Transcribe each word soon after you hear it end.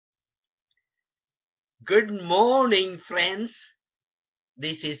Good morning, friends.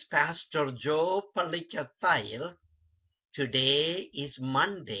 This is Pastor Joe Palikathail. Today is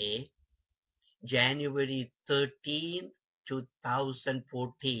Monday, January 13th,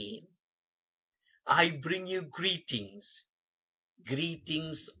 2014. I bring you greetings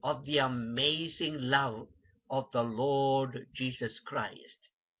of the amazing love of the Lord Jesus Christ.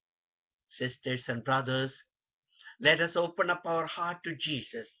 Sisters and brothers, let us open up our heart to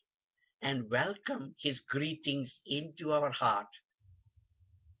Jesus and welcome his greetings into our heart,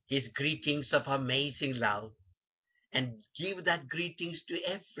 his greetings of amazing love, and give that greetings to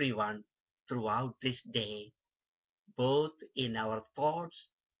everyone throughout this day, both in our thoughts,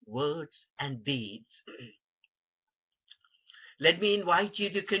 words, and deeds. Let me invite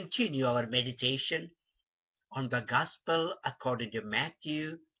you to continue our meditation on the Gospel according to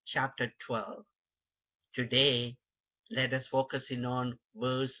Matthew chapter 12. Today, let us focus in on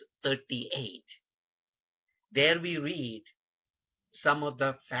verse 38. There we read, some of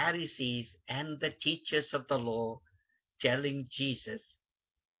the Pharisees and the teachers of the law telling Jesus,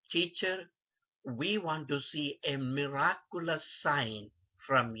 "Teacher, we want to see a miraculous sign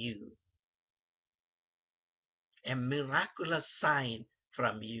from you." A miraculous sign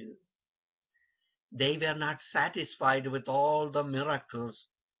from you. They were not satisfied with all the miracles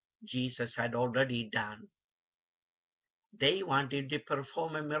Jesus had already done. They wanted to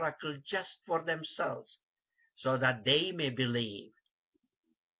perform a miracle just for themselves so that they may believe.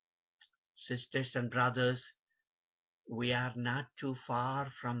 Sisters and brothers, we are not too far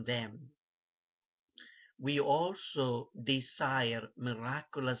from them. We also desire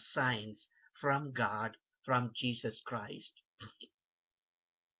miraculous signs from God, from Jesus Christ.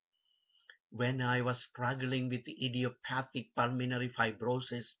 When I was struggling with idiopathic pulmonary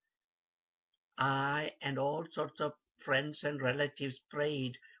fibrosis, I and all sorts of friends and relatives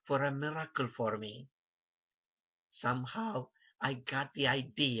prayed for a miracle for me. Somehow I got the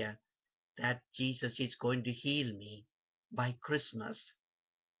idea that Jesus is going to heal me by Christmas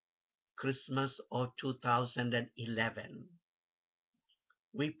of 2011.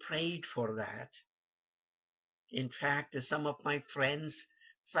 We prayed for that. In fact, some of my friends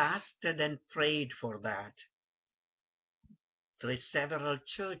fasted and prayed for that. Several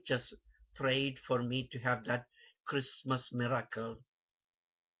churches prayed for me to have that Christmas miracle,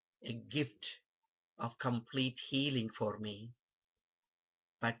 a gift of complete healing for me.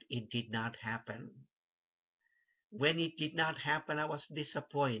 But it did not happen. When it did not happen, I was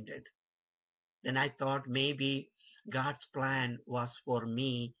disappointed. Then I thought maybe God's plan was for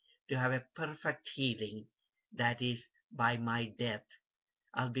me to have a perfect healing. That is, by my death,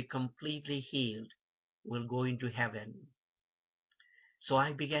 I'll be completely healed. We'll go into heaven. So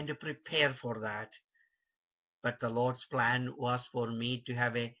I began to prepare for that. But the Lord's plan was for me to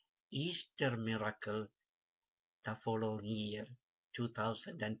have a Easter miracle the following year,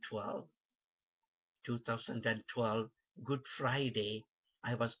 2012. 2012, Good Friday,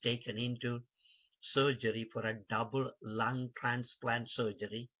 I was taken into surgery for a double lung transplant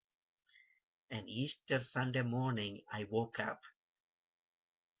surgery. And Easter Sunday morning, I woke up.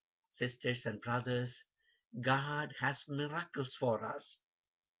 Sisters and brothers, God has miracles for us,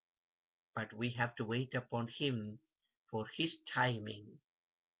 but we have to wait upon him for his timing,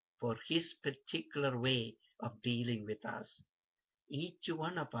 for his particular way of dealing with us. Each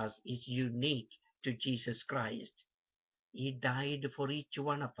one of us is unique to Jesus Christ. He died for each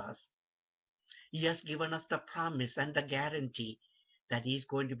one of us. He has given us the promise and the guarantee that he is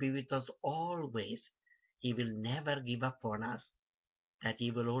going to be with us always. He will never give up on us, that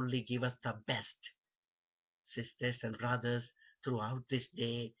he will only give us the best. Sisters and brothers, throughout this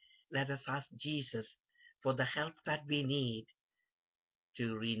day, let us ask Jesus for the help that we need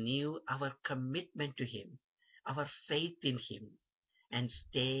to renew our commitment to him, our faith in him, and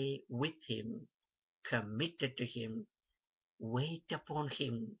stay with him, committed to him, wait upon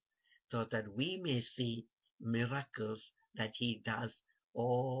him, so that we may see miracles that he does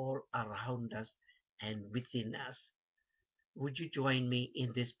all around us and within us. Would you join me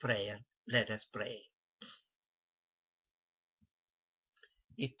in this prayer? Let us pray.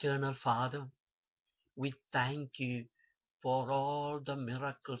 Eternal Father, we thank you for all the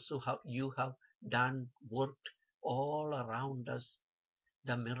miracles you have done, worked all around us,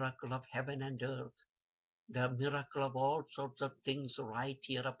 the miracle of heaven and earth, the miracle of all sorts of things right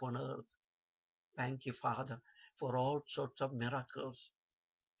here upon earth. Thank you, Father, for all sorts of miracles,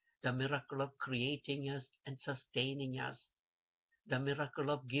 the miracle of creating us and sustaining us, the miracle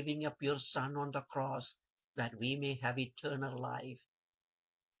of giving up your Son on the cross that we may have eternal life.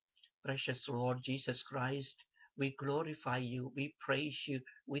 Precious Lord Jesus Christ, we glorify you, we praise you,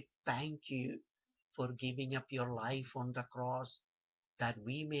 we thank you for giving up your life on the cross, that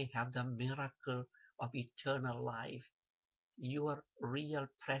we may have the miracle of eternal life, your real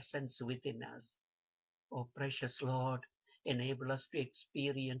presence within us. Oh, precious Lord, enable us to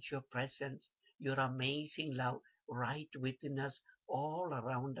experience your presence, your amazing love right within us, all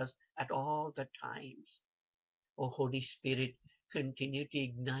around us, at all the times. Oh, Holy Spirit, continue to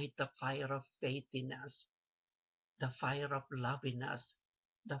ignite the fire of faith in us, the fire of love in us,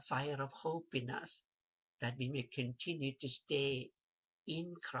 the fire of hope in us, that we may continue to stay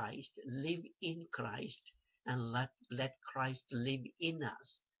in Christ, live in Christ, and let Christ live in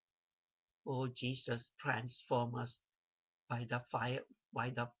us. Oh, Jesus, transform us by by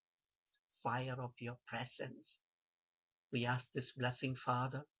the fire of your presence. We ask this blessing,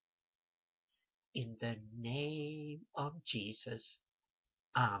 Father, in the name of Jesus.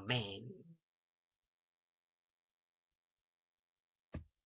 Amen.